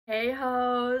Hey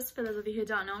hoes! For those of you who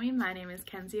don't know me, my name is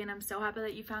Kenzie and I'm so happy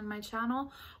that you found my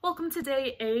channel. Welcome to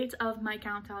day 8 of my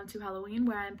countdown to Halloween,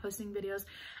 where I'm posting videos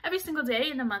every single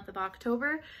day in the month of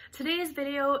October. Today's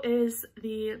video is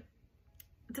the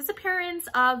disappearance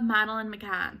of Madeleine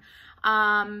McCann.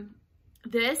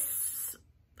 This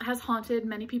has haunted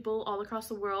many people all across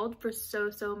the world for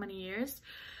so many years.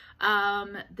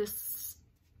 This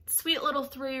sweet little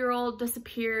 3-year-old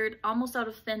disappeared almost out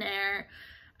of thin air.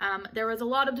 There was a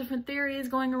lot of different theories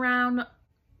going around.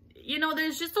 You know,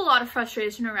 there's just a lot of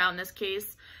frustration around this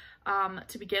case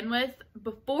to begin with.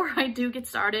 Before I do get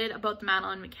started about the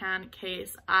Madeleine McCann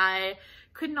case, I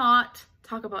could not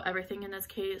talk about everything in this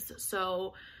case,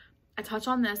 so I touch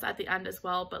on this at the end as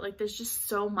well. But like, there's just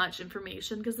so much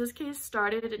information because this case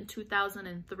started in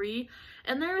 2003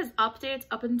 and there is updates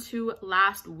up into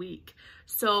last week.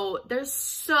 So there's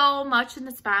so much in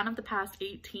the span of the past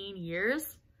 18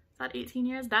 years. 18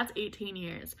 years? That's 18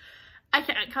 years. I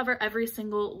can't cover every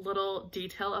single little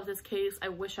detail of this case. I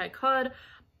wish I could,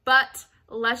 but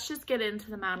let's just get into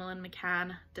the Madeleine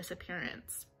McCann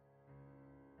disappearance.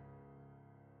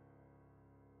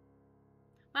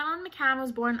 Madeleine McCann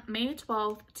was born May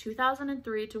 12th,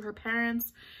 2003 to her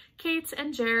parents, Kate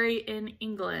and Jerry, in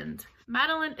England.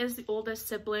 Madeleine is the oldest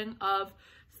sibling of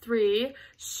 3.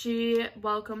 She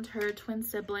welcomed her twin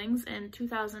siblings in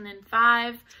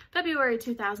 2005. February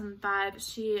 2005,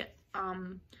 she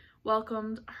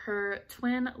welcomed her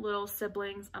twin little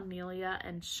siblings, Amelia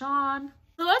and Sean.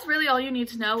 So that's really all you need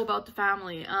to know about the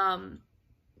family.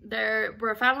 There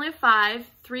were a family of 5,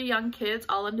 3 young kids,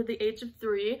 all under the age of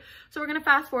 3. So we're gonna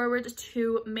fast forward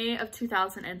to May of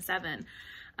 2007.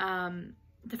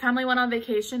 The family went on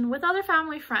vacation with other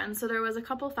family friends. So there was a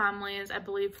couple families, I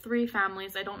believe 3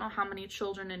 families. I don't know how many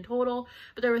children in total,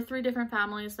 but there were 3 different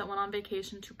families that went on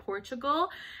vacation to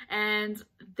Portugal, and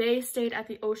they stayed at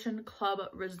the Ocean Club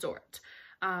Resort.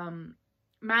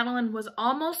 Madeleine was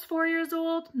almost 4 years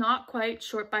old, not quite,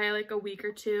 short by like a week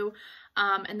or 2.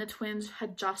 And the twins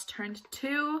had just turned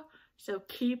 2. So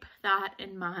keep that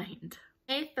in mind.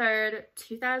 May 3rd,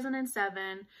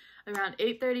 2007, around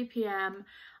 8:30 p.m.,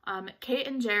 Kate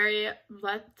and Jerry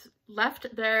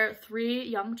left their 3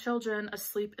 young children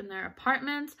asleep in their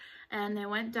apartment, and they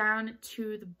went down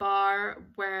to the bar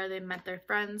where they met their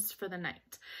friends for the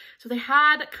night. So they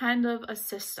had kind of a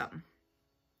system,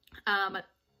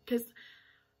 because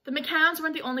the McCanns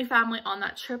weren't the only family on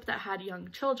that trip that had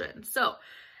young children. So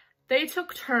they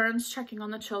took turns checking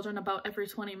on the children about every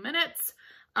 20 minutes.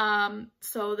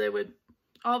 So they would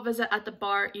all visit at the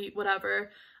bar, eat, whatever.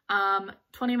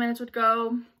 20 minutes would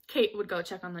go, Kate would go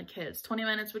check on the kids. 20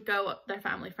 minutes would go, their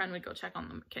family friend would go check on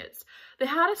the kids. They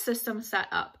had a system set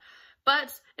up,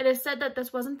 but it is said that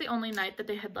this wasn't the only night that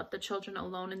they had left the children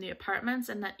alone in the apartments,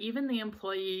 and that even the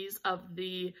employees of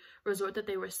the resort that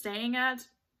they were staying at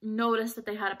noticed that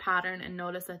they had a pattern and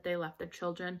noticed that they left their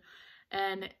children,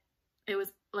 and it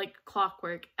was like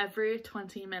clockwork every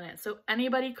 20 minutes. So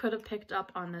anybody could have picked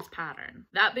up on this pattern.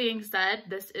 That being said,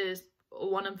 this is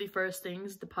one of the first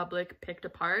things the public picked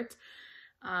apart.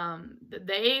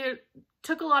 They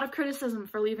took a lot of criticism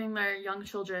for leaving their young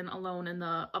children alone in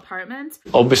the apartment.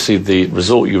 Obviously, the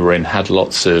resort you were in had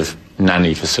lots of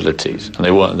nanny facilities, and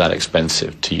they weren't that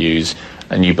expensive to use,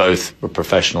 and you both were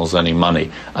professionals earning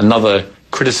money. Another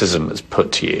criticism that's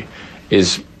put to you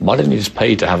is, why didn't you just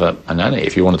pay to have a nanny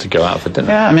if you wanted to go out for dinner?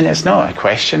 Yeah, I mean, it's not a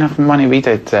question of money. We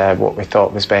did what we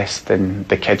thought was best in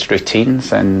the kids'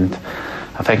 routines, and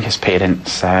I think as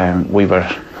parents,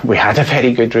 we had a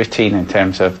very good routine in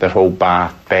terms of the whole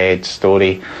bath, bed,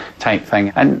 story type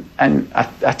thing. And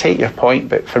I take your point,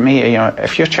 but for me, you know,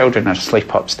 if your children are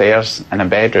asleep upstairs in a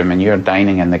bedroom and you're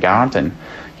dining in the garden,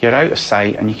 you're out of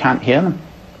sight and you can't hear them.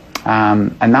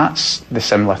 And that's the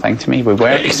similar thing to me.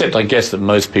 Except I guess that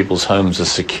most people's homes are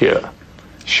secure.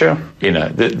 Sure. You know,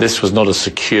 this was not a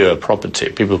secure property.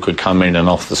 People could come in and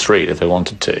off the street if they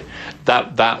wanted to.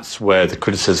 That's where the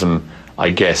criticism, I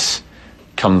guess,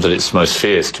 comes at its most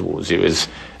fierce towards you, is,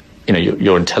 you know,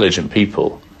 you're intelligent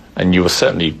people, and you were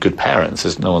certainly good parents.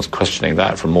 There's no one's questioning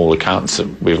that from all accounts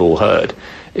that we've all heard.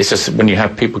 It's just when you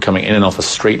have people coming in and off a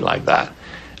street like that,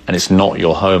 and it's not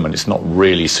your home and it's not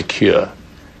really secure.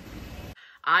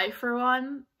 I, for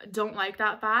one, don't like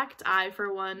that fact. I,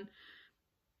 for one,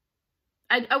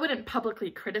 I wouldn't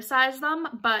publicly criticize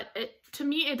them, but to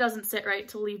me, it doesn't sit right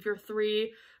to leave your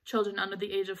 3 children under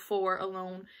the age of 4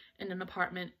 alone in an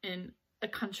apartment in a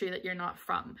country that you're not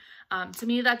from. To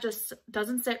me, that just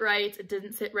doesn't sit right. It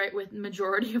didn't sit right with the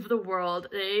majority of the world.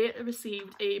 They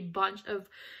received a bunch of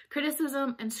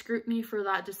criticism and scrutiny for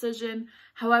that decision.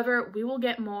 However, we will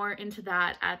get more into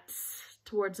that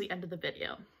towards the end of the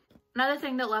video. Another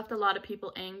thing that left a lot of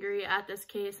people angry at this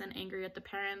case and angry at the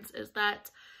parents is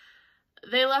that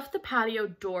they left the patio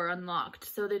door unlocked.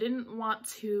 So they didn't want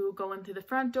to go in through the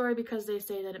front door because they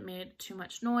say that it made too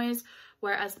much noise,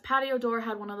 whereas the patio door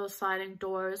had one of those sliding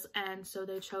doors, and so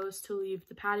they chose to leave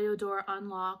the patio door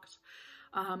unlocked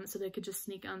so they could just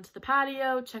sneak onto the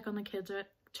patio, check on the kids,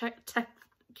 check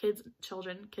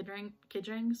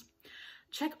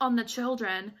on the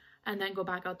children, and then go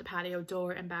back out the patio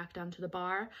door and back down to the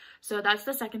bar. So that's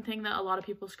the second thing that a lot of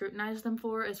people scrutinize them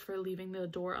for, is for leaving the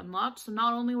door unlocked. So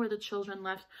not only were the children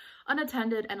left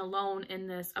unattended and alone in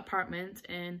this apartment,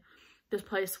 in this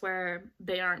place where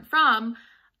they aren't from,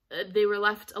 they were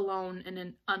left alone in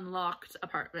an unlocked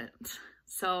apartment.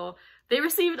 So they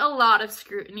received a lot of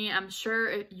scrutiny. I'm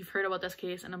sure you've heard about this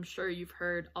case, and I'm sure you've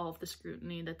heard all of the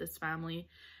scrutiny that this family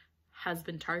has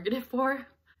been targeted for.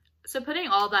 So putting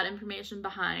all that information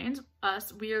behind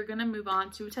us, we are going to move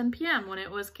on to 10 p.m. when it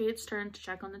was Kate's turn to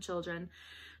check on the children.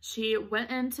 She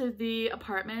went into the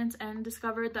apartment and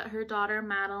discovered that her daughter,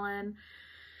 Madeleine,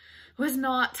 was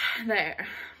not there.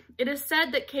 It is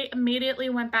said that Kate immediately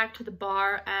went back to the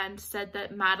bar and said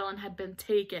that Madeleine had been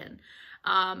taken,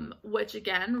 which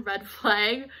again, red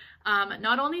flag.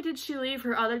 Not only did she leave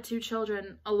her other two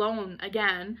children alone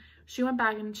again, she went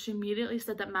back and she immediately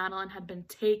said that Madeleine had been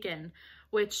taken,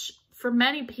 which for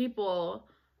many people,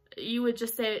 you would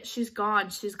just say, she's gone,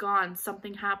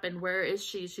 something happened, where is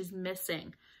she, she's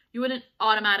missing. You wouldn't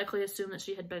automatically assume that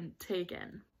she had been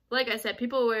taken. Like I said,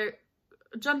 people were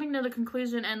jumping to the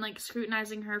conclusion and like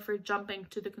scrutinizing her for jumping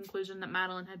to the conclusion that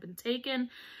Madeleine had been taken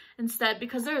instead,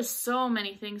 because there's so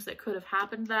many things that could have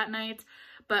happened that night.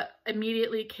 But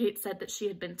immediately Kate said that she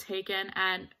had been taken,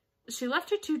 and she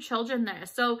left her two children there.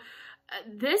 So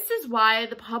this is why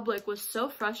the public was so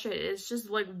frustrated. It's just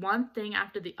like one thing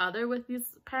after the other with these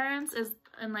parents,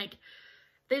 and like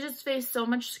they just face so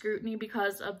much scrutiny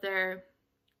because of their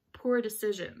poor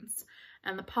decisions,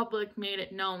 and the public made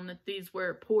it known that these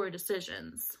were poor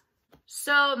decisions.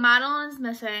 So Madeleine's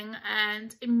missing,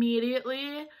 and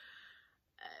immediately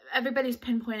everybody's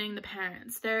pinpointing the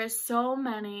parents. There is so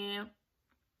many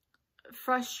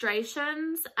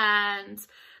frustrations, and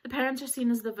the parents are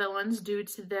seen as the villains due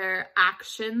to their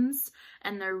actions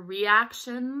and their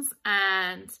reactions,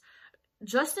 and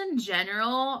just in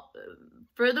general,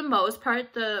 for the most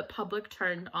part, the public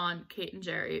turned on Kate and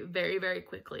Jerry very, very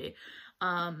quickly.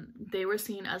 They were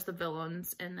seen as the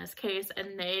villains in this case,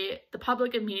 and the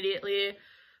public immediately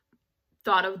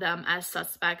thought of them as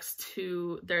suspects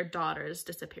to their daughter's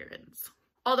disappearance.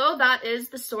 Although that is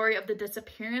the story of the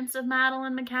disappearance of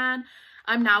Madeleine McCann,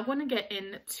 I'm now going to get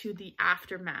into the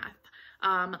aftermath.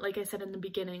 Like I said in the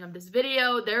beginning of this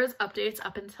video, there's updates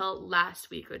up until last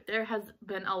week. Like, there has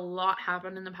been a lot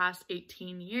happen in the past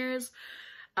 18 years.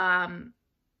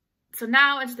 So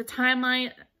now it's the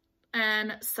timeline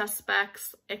and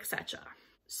suspects, etc.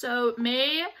 So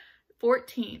May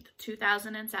 14th,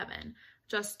 2007,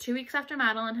 just 2 weeks after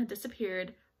Madeleine had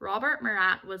disappeared, Robert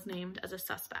Murat was named as a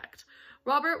suspect.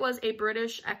 Robert was a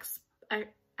British expat. I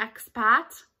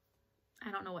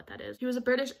don't know what that is. He was a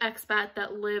British expat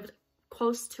that lived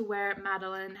close to where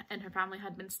Madeleine and her family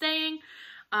had been staying.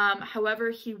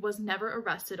 However, he was never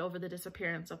arrested over the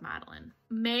disappearance of Madeleine.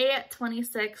 May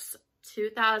 26,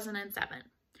 2007.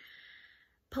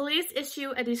 Police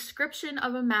issue a description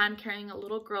of a man carrying a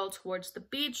little girl towards the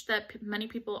beach that many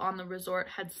people on the resort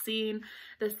had seen.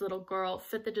 This little girl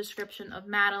fit the description of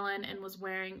Madeleine and was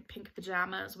wearing pink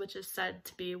pajamas, which is said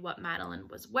to be what Madeleine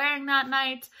was wearing that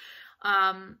night.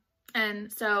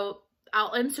 And so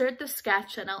I'll insert the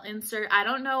sketch, and I'll insert, I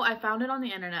don't know, I found it on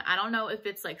the internet. I don't know if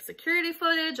it's like security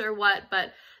footage or what,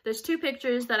 but there's two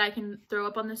pictures that I can throw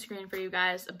up on the screen for you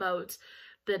guys about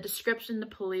the description the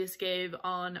police gave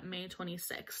on May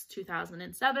 26,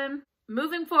 2007.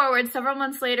 Moving forward, several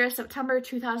months later, September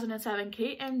 2007,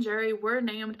 Kate and Jerry were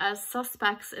named as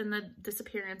suspects in the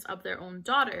disappearance of their own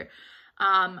daughter.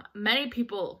 Many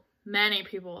people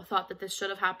thought that this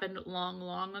should have happened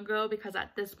long ago, because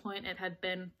at this point it had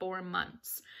been 4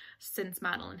 months since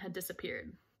Madeleine had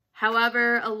disappeared.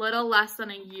 However, a little less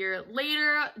than a year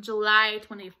later, July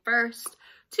 21st,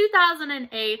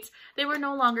 2008, they were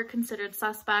no longer considered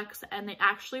suspects, and they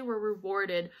actually were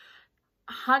rewarded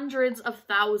hundreds of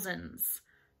thousands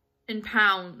in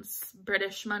pounds,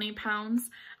 British money pounds,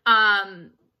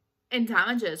 in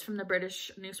damages from the British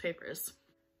newspapers.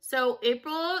 So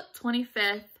April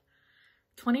 25th,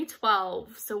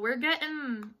 2012, so we're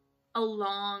getting a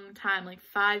long time, like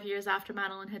 5 years after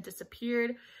Madeleine had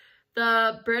disappeared,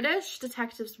 the British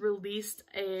detectives released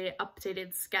a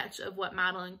updated sketch of what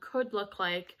Madeleine could look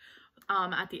like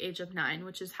at the age of 9,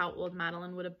 which is how old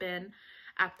Madeleine would have been.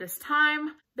 at this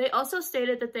time. They also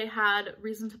stated that they had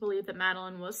reason to believe that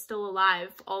Madeleine was still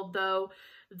alive, although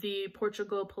the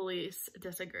Portugal police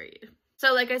disagreed.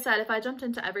 So like I said, if I jumped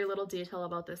into every little detail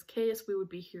about this case, we would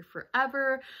be here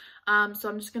forever. So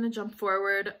I'm just going to jump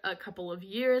forward a couple of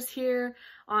years here.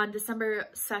 On December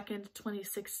 2nd,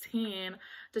 2016,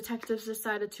 detectives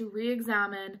decided to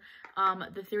re-examine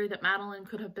the theory that Madeleine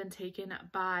could have been taken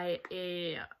by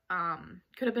a,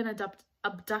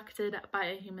 abducted by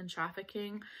a human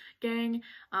trafficking gang,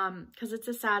 because it's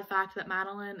a sad fact that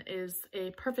Madeleine is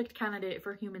a perfect candidate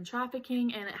for human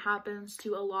trafficking, and it happens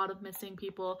to a lot of missing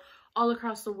people all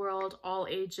across the world, all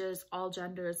ages, all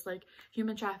genders. Like,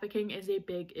 human trafficking is a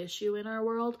big issue in our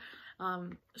world,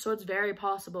 so it's very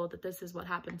possible that this is what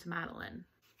happened to Madeleine.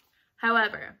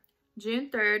 However, June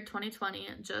 3rd, 2020,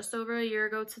 just over a year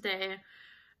ago today,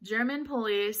 German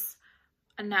police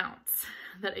announced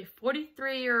that a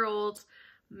 43-year-old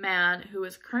man who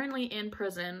is currently in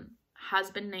prison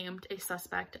has been named a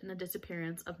suspect in the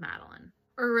disappearance of Madeleine.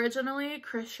 Originally,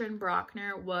 Christian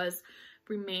Brockner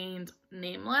remained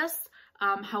nameless.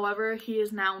 However, he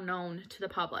is now known to the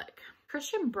public.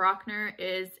 Christian Brockner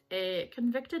is a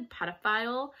convicted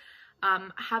pedophile,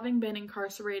 having been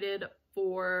incarcerated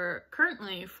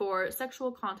currently for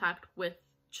sexual contact with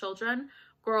children,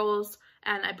 girls,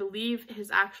 and I believe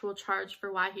his actual charge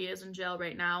for why he is in jail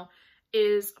right now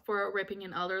is for raping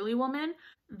an elderly woman.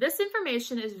 This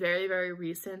information is very, very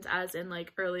recent, as in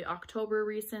like early October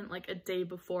recent, like a day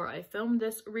before I filmed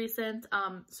this recent.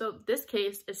 So this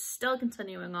case is still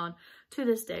continuing on to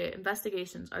this day.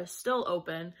 Investigations are still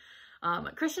open.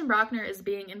 Christian Brockner is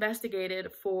being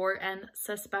investigated for and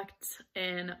suspect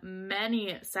in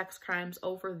many sex crimes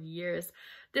over the years.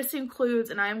 This includes,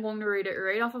 and I am going to read it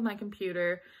right off of my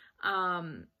computer,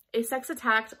 a sex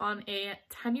attack on a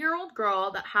 10-year-old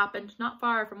girl that happened not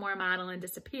far from where Madeleine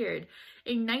disappeared,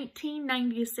 a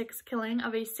 1996 killing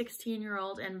of a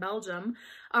 16-year-old in Belgium,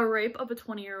 a rape of a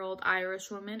 20-year-old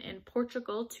Irish woman in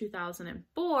Portugal,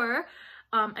 2004,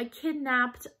 a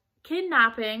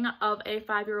kidnapping of a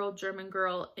 5-year-old German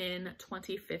girl in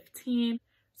 2015.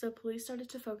 So police started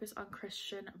to focus on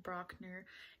Christian Brockner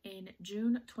in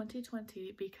June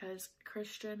 2020 because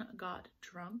Christian got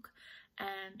drunk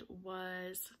and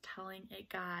was telling a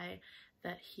guy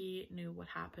that he knew what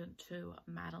happened to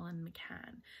Madeleine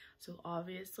McCann. So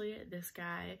obviously this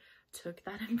guy took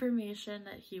that information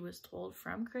that he was told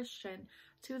from Christian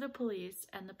to the police,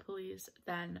 and the police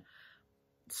then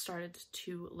started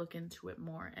to look into it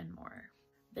more and more.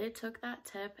 They took that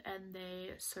tip and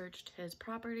they searched his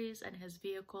properties and his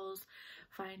vehicles,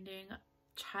 finding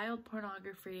child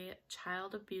pornography,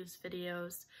 child abuse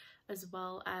videos, as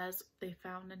well as they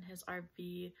found in his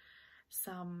RV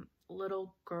some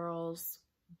little girls'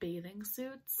 bathing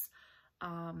suits.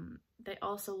 They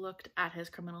also looked at his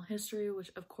criminal history,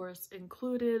 which of course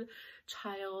included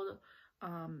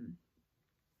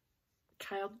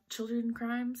children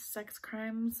crimes, sex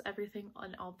crimes, everything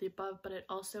on all of the above, but it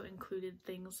also included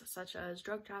things such as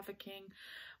drug trafficking,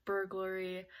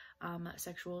 burglary,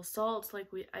 sexual assault, like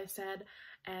I said,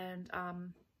 and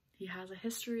he has a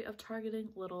history of targeting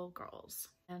little girls.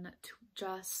 And to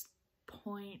just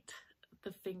point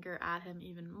the finger at him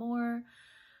even more,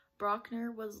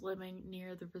 Brockner was living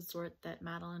near the resort that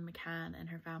Madeleine McCann and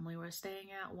her family were staying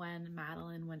at when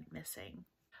Madeleine went missing.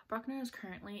 Brockner is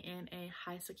currently in a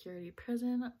high security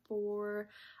prison for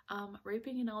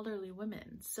raping an elderly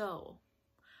woman. So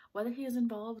whether he is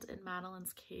involved in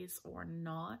Madeleine's case or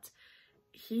not,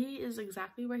 he is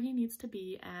exactly where he needs to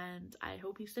be, and I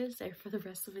hope he stays safe for the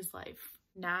rest of his life.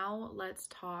 Now let's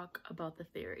talk about the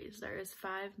theories. There is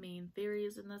 5 main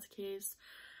theories in this case.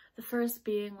 The first,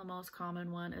 being the most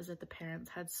common one, is that the parents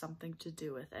had something to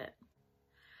do with it.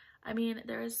 I mean,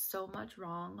 there is so much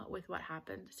wrong with what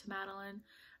happened to Madeleine.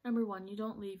 Number one, you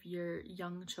don't leave your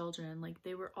young children, like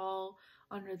they were all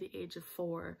under the age of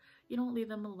 4. You don't leave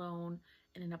them alone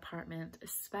in an apartment,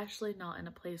 especially not in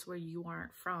a place where you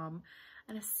aren't from,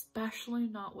 and especially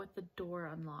not with the door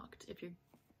unlocked.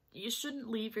 You shouldn't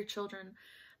leave your children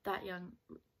that young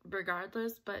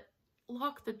regardless, but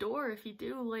lock the door if you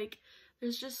do. Like,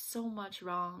 there's just so much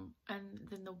wrong. And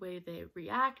then the way they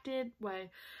reacted,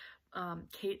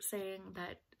 Kate saying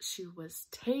that she was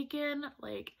taken,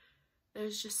 like,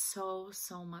 there's just so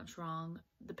much wrong.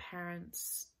 The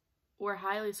parents were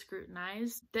highly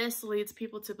scrutinized. This leads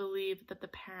people to believe that the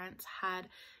parents had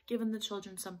given the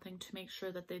children something to make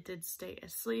sure that they did stay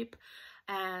asleep,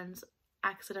 and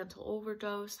accidental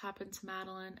overdose happened to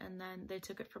Madeleine, and then they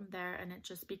took it from there, and it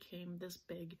just became this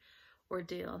big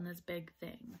ordeal and this big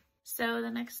thing. So the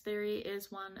next theory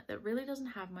is one that really doesn't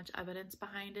have much evidence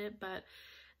behind it, but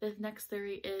The next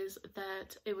theory is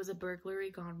that it was a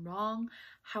burglary gone wrong.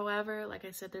 However, like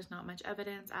I said, there's not much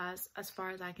evidence. As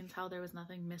far as I can tell, there was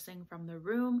nothing missing from the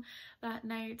room that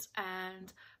night.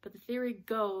 But the theory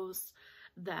goes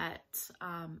that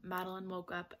Madeleine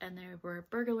woke up and there were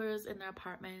burglars in their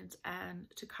apartment, and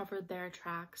to cover their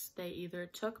tracks, they either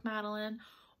took Madeleine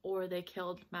or they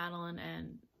killed Madeleine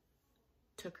and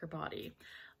took her body.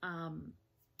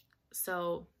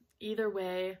 So either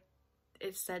way,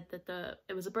 it's said that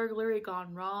it was a burglary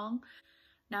gone wrong.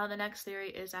 Now the next theory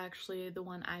is actually the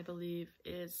one I believe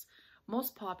is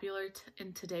most popular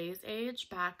in today's age.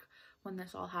 Back when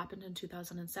this all happened in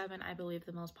 2007, I believe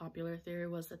the most popular theory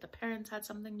was that the parents had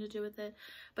something to do with it.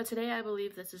 But today I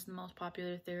believe this is the most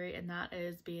popular theory, and that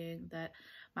is being that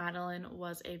Madeleine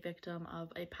was a victim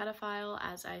of a pedophile.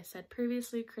 As I said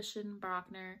previously, Christian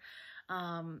Brockner.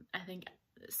 I think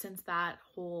since that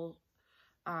whole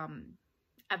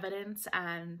evidence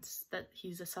and that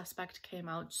he's a suspect came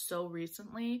out so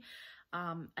recently,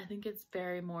 I think it's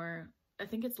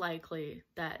likely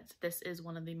that this is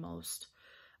one of the most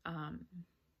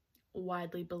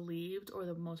widely believed or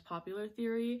the most popular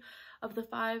theory of the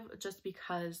five, just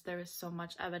because there is so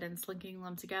much evidence linking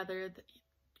them together.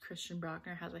 Christian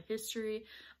Brockner has a history.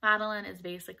 Madeleine is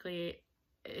basically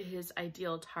his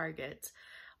ideal target.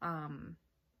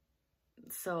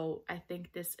 So I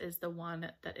think this is the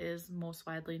one that is most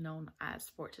widely known as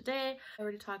for today. I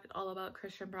already talked all about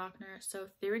Christian Brockner. So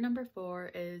theory number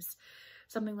 4 is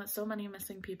something that so many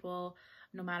missing people,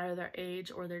 no matter their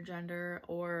age or their gender,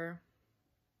 or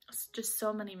just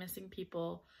so many missing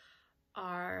people,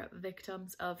 are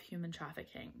victims of human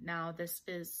trafficking. Now this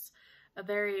is a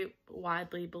very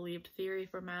widely believed theory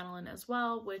for Madeleine as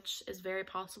well, which is very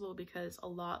possible because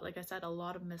like I said, a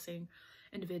lot of missing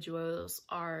individuals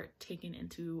are taken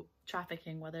into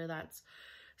trafficking, whether that's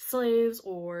slaves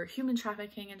or human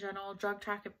trafficking in general, drug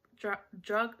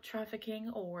trafficking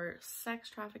or sex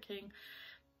trafficking.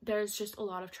 There's just a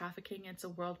lot of trafficking. It's a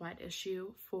worldwide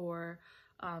issue for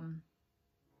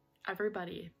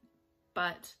everybody.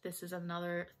 But this is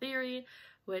another theory,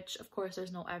 which of course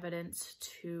there's no evidence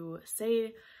to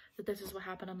say that this is what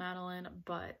happened to Madeleine,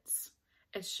 but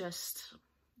it's just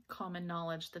common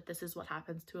knowledge that this is what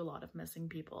happens to a lot of missing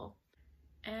people.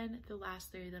 And the last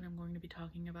theory that I'm going to be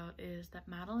talking about is that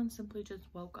Madeleine simply just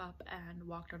woke up and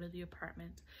walked out of the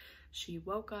apartment. She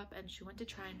woke up and she went to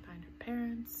try and find her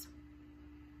parents.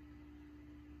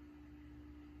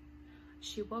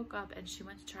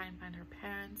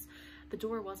 The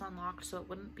door was unlocked, so it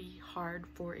wouldn't be hard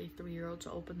for a 3-year-old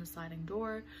to open the sliding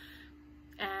door.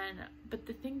 But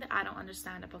the thing that I don't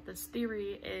understand about this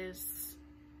theory is,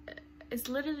 it's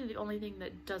literally the only thing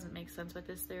that doesn't make sense with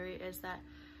this theory, is that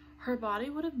her body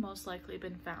would have most likely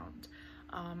been found.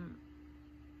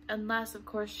 Unless, of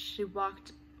course, she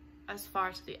walked as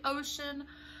far to the ocean,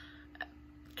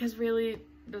 because really,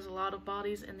 there's a lot of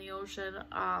bodies in the ocean.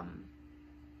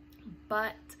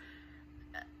 But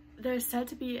there's said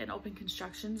to be an open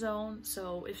construction zone,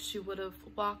 so if she would have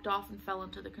walked off and fell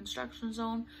into the construction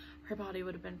zone, her body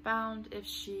would have been found. If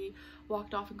she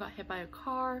walked off and got hit by a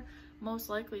car, most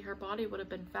likely her body would have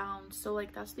been found. So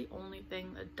like, that's the only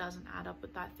thing that doesn't add up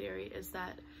with that theory, is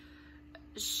that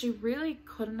she really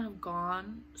couldn't have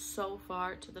gone so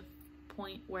far to the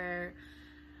point where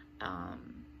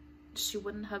she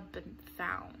wouldn't have been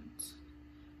found.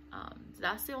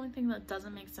 That's the only thing that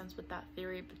doesn't make sense with that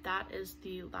theory, but that is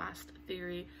the last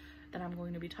theory that I'm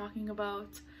going to be talking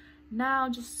about. Now,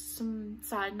 just some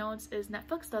side notes is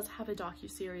Netflix does have a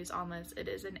docu-series on this. It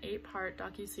is an 8-part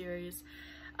docu-series,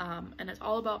 and it's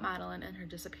all about Madeleine and her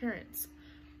disappearance.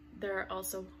 There are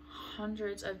also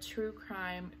hundreds of true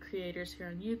crime creators here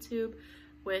on YouTube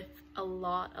with a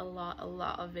lot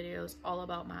of videos all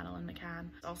about Madeleine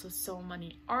McCann. There's also so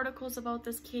many articles about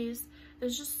this case.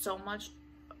 There's just so much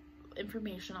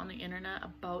information on the internet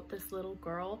about this little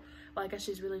girl. Well, I guess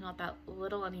she's really not that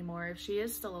little anymore. If she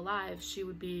is still alive, she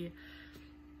would be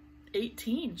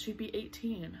 18. She'd be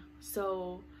 18.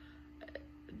 So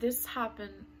this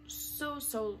happened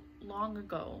so long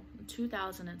ago,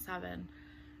 2007,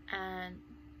 and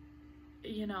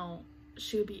you know,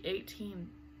 she would be 18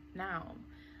 now,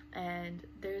 and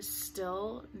there's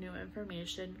still new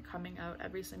information coming out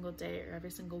every single day or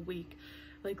every single week.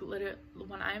 Like, literally,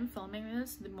 when I'm filming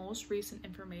this, the most recent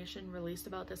information released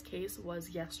about this case was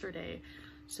yesterday.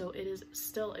 So it is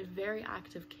still a very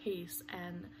active case,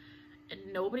 and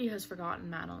nobody has forgotten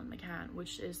Madeleine McCann,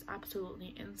 which is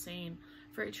absolutely insane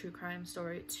for a true crime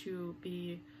story to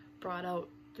be brought out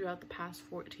throughout the past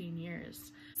 14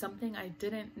 years. Something I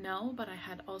didn't know, but I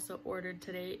had also ordered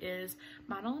today, is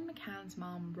Madeleine McCann's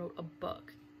mom wrote a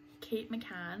book. Kate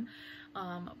McCann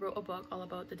wrote a book all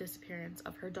about the disappearance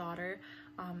of her daughter,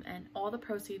 and all the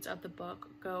proceeds of the book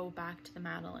go back to the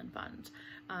Madeleine Fund.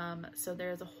 So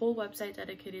there's a whole website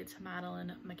dedicated to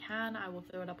Madeleine McCann. I will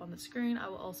throw it up on the screen. I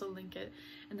will also link it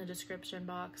in the description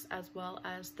box as well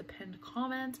as the pinned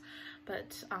comment.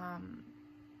 But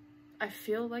I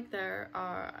feel like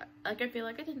I feel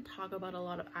like I didn't talk about a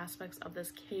lot of aspects of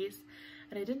this case,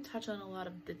 and I didn't touch on a lot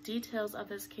of the details of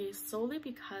this case solely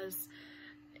because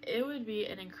it would be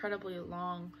an incredibly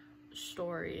long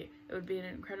story. It would be an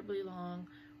incredibly long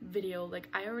video. Like,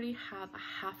 I already have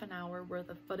a half an hour worth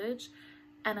of footage,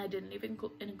 and I didn't even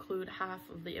include half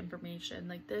of the information.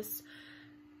 Like, this,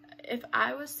 if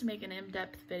I was to make an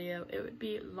in-depth video, it would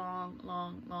be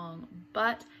long.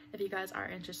 But if you guys are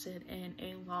interested in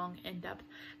a long, in-depth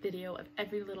video of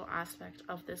every little aspect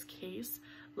of this case,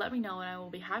 let me know and I will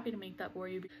be happy to make that for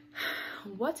you.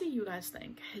 What do you guys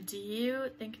think? Do you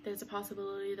think there's a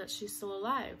possibility that she's still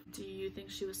alive? Do you think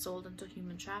she was sold into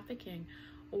human trafficking?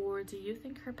 Or do you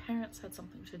think her parents had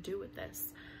something to do with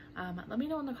this? Let me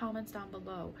know in the comments down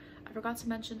below. I forgot to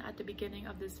mention at the beginning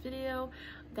of this video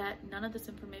that none of this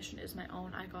information is my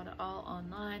own. I got it all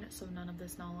online, so none of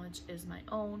this knowledge is my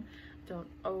own.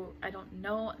 I don't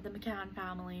know the McCann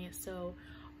family, so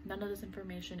none of this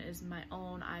information is my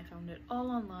own. I found it all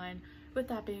online. With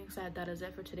that being said, that is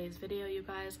it for today's video, you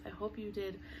guys. I hope you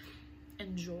did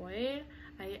enjoy.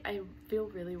 I feel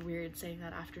really weird saying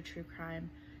that after true crime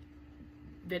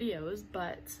videos,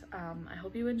 but I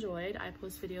hope you enjoyed. I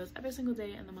post videos every single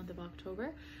day in the month of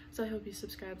October, so I hope you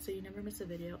subscribe so you never miss a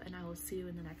video, and I will see you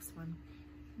in the next one.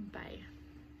 Bye.